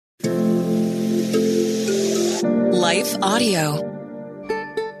Life Audio.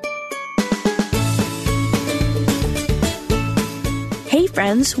 Hey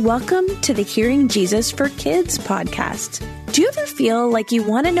friends, welcome to the Hearing Jesus for Kids podcast. Do you ever feel like you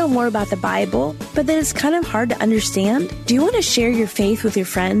want to know more about the Bible, but then it's kind of hard to understand? Do you want to share your faith with your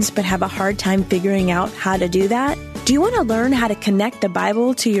friends, but have a hard time figuring out how to do that? Do you want to learn how to connect the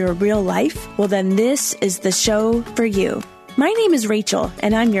Bible to your real life? Well, then this is the show for you. My name is Rachel,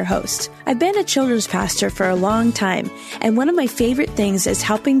 and I'm your host. I've been a children's pastor for a long time, and one of my favorite things is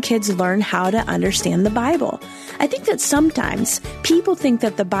helping kids learn how to understand the Bible. I think that sometimes people think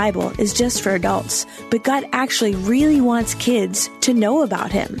that the Bible is just for adults, but God actually really wants kids to know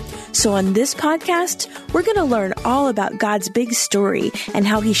about Him. So on this podcast, we're going to learn all about God's big story and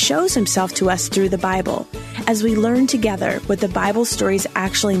how He shows Himself to us through the Bible. As we learn together what the Bible stories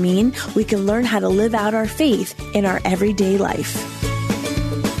actually mean, we can learn how to live out our faith in our everyday life.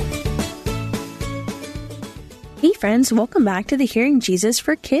 Hey friends, welcome back to the Hearing Jesus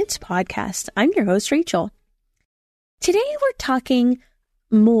for Kids podcast. I'm your host, Rachel. Today we're talking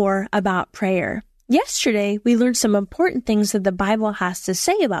more about prayer. Yesterday, we learned some important things that the Bible has to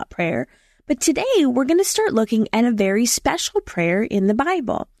say about prayer, but today we're going to start looking at a very special prayer in the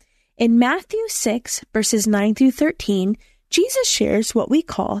Bible. In Matthew 6, verses 9 through 13, Jesus shares what we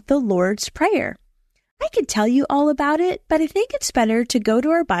call the Lord's Prayer. I could tell you all about it, but I think it's better to go to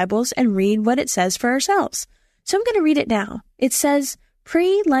our Bibles and read what it says for ourselves. So I'm going to read it now. It says,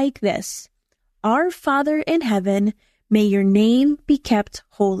 "Pray like this. Our Father in heaven, may your name be kept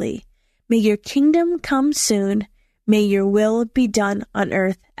holy. May your kingdom come soon. May your will be done on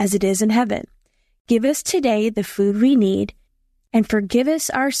earth as it is in heaven. Give us today the food we need, and forgive us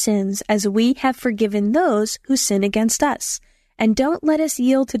our sins as we have forgiven those who sin against us. And don't let us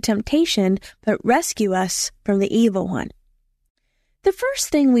yield to temptation, but rescue us from the evil one." The first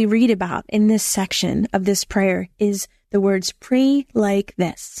thing we read about in this section of this prayer is the words, "pray like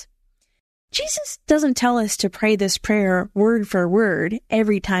this." Jesus doesn't tell us to pray this prayer word for word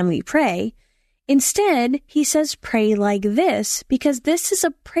every time we pray. Instead, He says pray like this because this is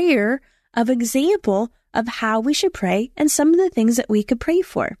a prayer of example of how we should pray and some of the things that we could pray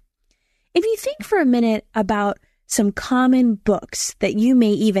for. If you think for a minute about some common books that you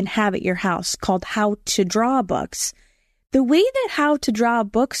may even have at your house called how to draw books, the way that how to draw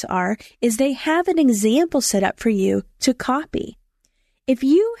books are is they have an example set up for you to copy. If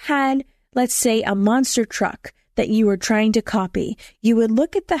you had, let's say, a monster truck that you were trying to copy, you would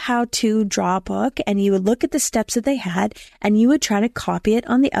look at the how to draw book and you would look at the steps that they had and you would try to copy it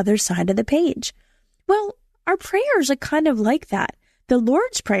on the other side of the page. Well, our prayers are kind of like that. The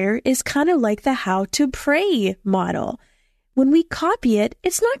Lord's Prayer is kind of like the how to pray model. When we copy it,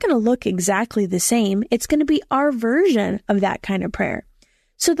 it's not going to look exactly the same. It's going to be our version of that kind of prayer.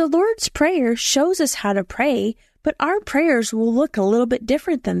 So the Lord's Prayer shows us how to pray, but our prayers will look a little bit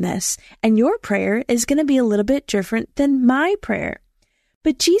different than this, and your prayer is going to be a little bit different than my prayer.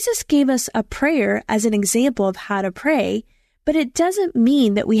 But Jesus gave us a prayer as an example of how to pray, but it doesn't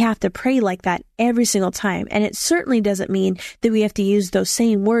mean that we have to pray like that every single time, and it certainly doesn't mean that we have to use those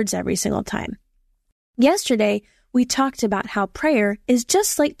same words every single time. Yesterday, we talked about how prayer is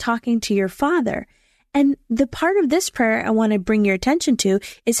just like talking to your Father. And the part of this prayer I want to bring your attention to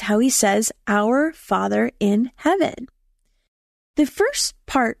is how He says, "Our Father in heaven." The first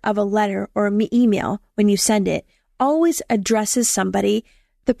part of a letter or an email, when you send it, always addresses somebody,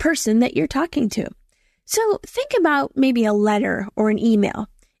 the person that you're talking to. So think about maybe a letter or an email.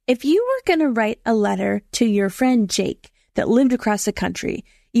 If you were going to write a letter to your friend Jake that lived across the country,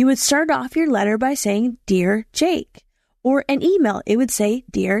 you would start off your letter by saying, "Dear Jake." Or an email, it would say,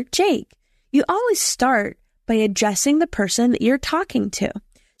 "Dear Jake." You always start by addressing the person that you're talking to.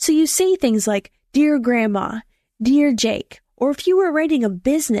 So you say things like, "Dear Grandma," "Dear Jake." Or if you were writing a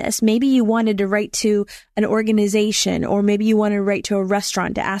business, maybe you wanted to write to an organization, or maybe you want to write to a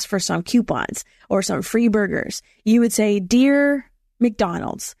restaurant to ask for some coupons or some free burgers. You would say, "Dear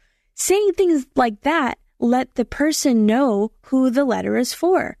McDonald's." Saying things like that let the person know who the letter is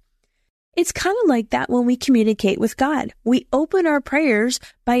for. It's kind of like that when we communicate with God. We open our prayers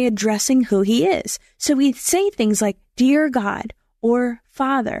by addressing who He is. So we say things like, "Dear God," or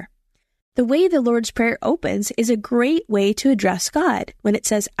 "Father." The way the Lord's Prayer opens is a great way to address God when it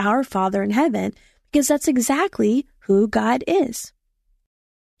says, "Our Father in heaven," because that's exactly who God is.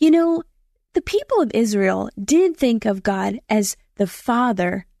 You know, the people of Israel did think of God as the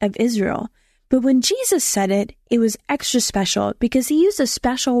Father of Israel. But when Jesus said it, it was extra special because He used a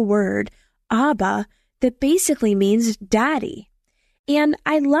special word, Abba, that basically means daddy. And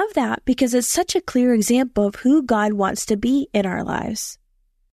I love that because it's such a clear example of who God wants to be in our lives.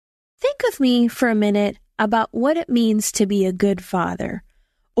 Think with me for a minute about what it means to be a good father,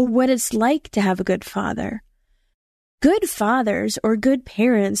 or what it's like to have a good father. Good fathers or good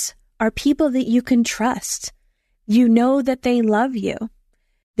parents are people that you can trust. You know that they love you.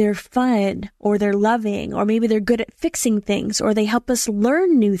 They're fun, or they're loving, or maybe they're good at fixing things, or they help us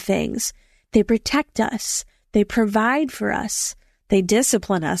learn new things. They protect us. They provide for us. They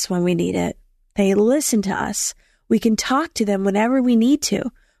discipline us when we need it. They listen to us. We can talk to them whenever we need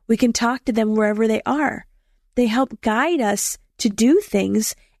to. We can talk to them wherever they are. They help guide us to do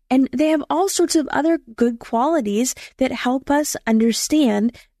things, and they have all sorts of other good qualities that help us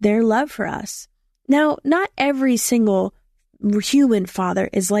understand their love for us. Now, not every single human father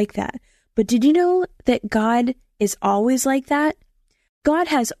is like that, but did you know that God is always like that? God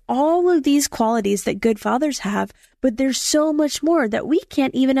has all of these qualities that good fathers have, but there's so much more that we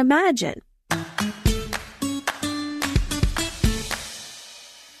can't even imagine.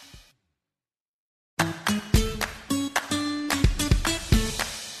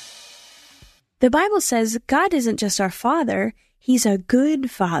 The Bible says God isn't just our Father, He's a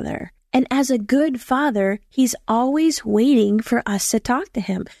good Father. And as a good Father, He's always waiting for us to talk to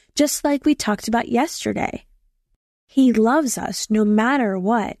Him, just like we talked about yesterday. He loves us no matter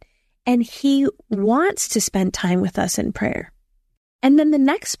what, and He wants to spend time with us in prayer. And then the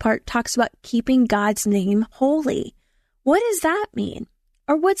next part talks about keeping God's name holy. What does that mean?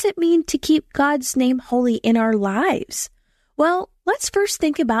 Or what's it mean to keep God's name holy in our lives? Well, let's first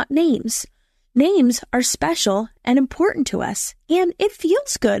think about names. Names are special and important to us, and it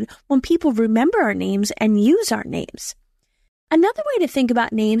feels good when people remember our names and use our names. Another way to think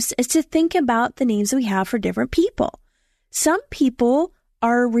about names is to think about the names we have for different people. Some people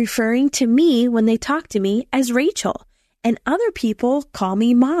are referring to me when they talk to me as Rachel, and other people call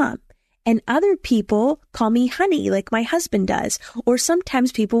me Mom, and other people call me Honey like my husband does, or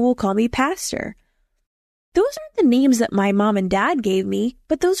sometimes people will call me Pastor. Those aren't the names that my mom and dad gave me,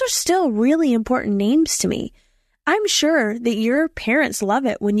 but those are still really important names to me. I'm sure that your parents love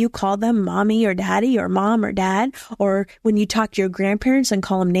it when you call them Mommy or Daddy or Mom or Dad, or when you talk to your grandparents and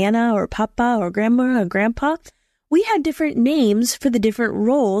call them Nana or Papa or Grandma or Grandpa. We had different names for the different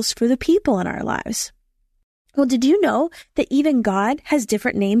roles for the people in our lives. Well, did you know that even God has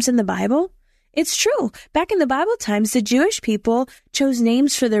different names in the Bible? It's true. Back in the Bible times, the Jewish people chose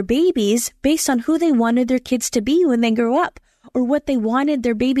names for their babies based on who they wanted their kids to be when they grew up, or what they wanted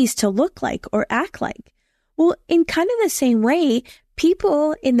their babies to look like or act like. Well, in kind of the same way,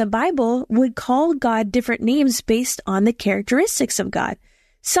 people in the Bible would call God different names based on the characteristics of God.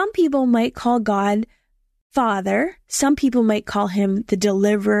 Some people might call God Father. Some people might call Him the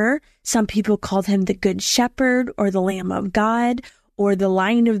Deliverer. Some people called Him the Good Shepherd or the Lamb of God, or the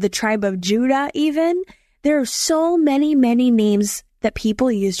Lion of the tribe of Judah even. There are so many names that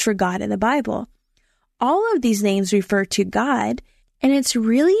people used for God in the Bible. All of these names refer to God, and it's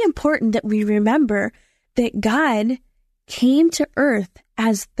really important that we remember that God came to earth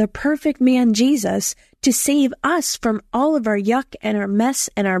as the perfect man Jesus to save us from all of our yuck and our mess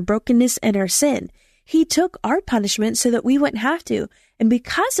and our brokenness and our sin. He took our punishment so that we wouldn't have to. And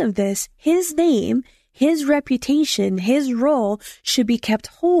because of this, His name, His reputation, His role should be kept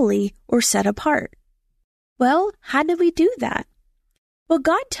holy or set apart. Well, how do we do that? Well,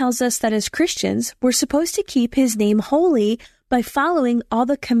 God tells us that as Christians, we're supposed to keep His name holy by following all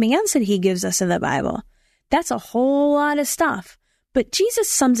the commands that He gives us in the Bible. That's a whole lot of stuff, but Jesus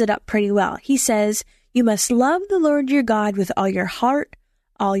sums it up pretty well. He says, you must love the Lord your God with all your heart,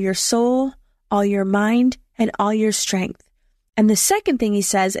 all your soul, all your mind, and all your strength. And the second thing He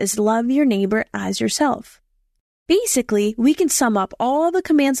says is love your neighbor as yourself. Basically, we can sum up all the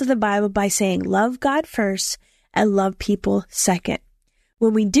commands of the Bible by saying love God first and love people second.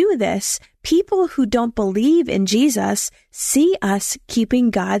 When we do this, people who don't believe in Jesus see us keeping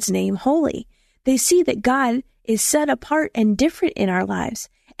God's name holy. They see that God is set apart and different in our lives,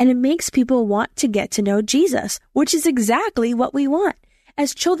 and it makes people want to get to know Jesus, which is exactly what we want.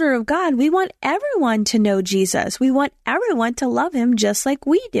 As children of God, we want everyone to know Jesus. We want everyone to love Him just like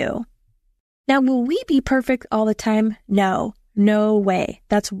we do. Now, will we be perfect all the time? No way.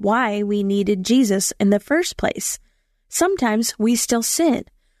 That's why we needed Jesus in the first place. Sometimes we still sin,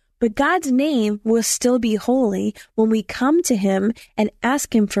 but God's name will still be holy when we come to Him and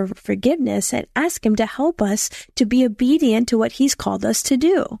ask Him for forgiveness and ask Him to help us to be obedient to what He's called us to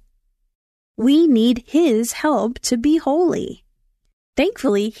do. We need His help to be holy.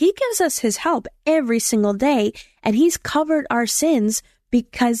 Thankfully, He gives us His help every single day, and He's covered our sins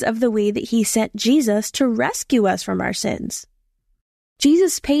because of the way that He sent Jesus to rescue us from our sins.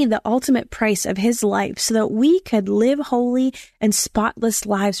 Jesus paid the ultimate price of His life so that we could live holy and spotless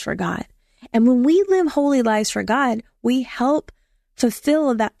lives for God. And when we live holy lives for God, we help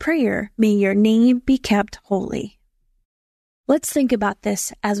fulfill that prayer, may your name be kept holy. Let's think about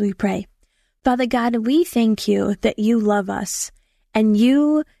this as we pray. Father God, we thank you that you love us and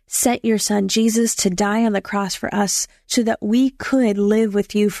you sent your son Jesus to die on the cross for us so that we could live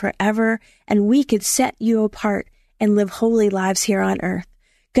with you forever and we could set you apart and live holy lives here on earth.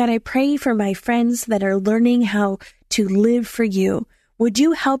 God, I pray for my friends that are learning how to live for you. Would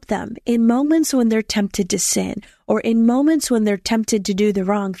you help them in moments when they're tempted to sin or in moments when they're tempted to do the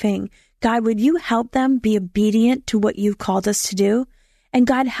wrong thing? God, would you help them be obedient to what you've called us to do? And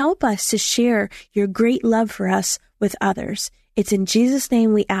God, help us to share your great love for us with others. It's in Jesus'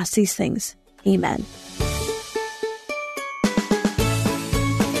 name we ask these things. Amen.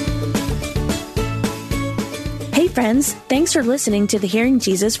 Hey friends, thanks for listening to the Hearing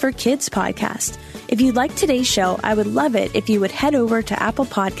Jesus for Kids podcast. If you liked today's show, I would love it if you would head over to Apple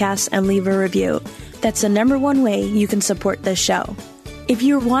Podcasts and leave a review. That's the number one way you can support this show. If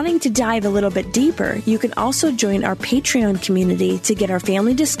you're wanting to dive a little bit deeper, you can also join our Patreon community to get our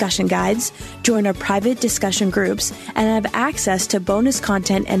family discussion guides, join our private discussion groups, and have access to bonus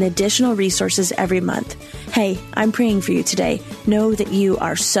content and additional resources every month. Hey, I'm praying for you today. Know that you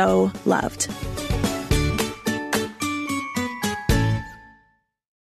are so loved.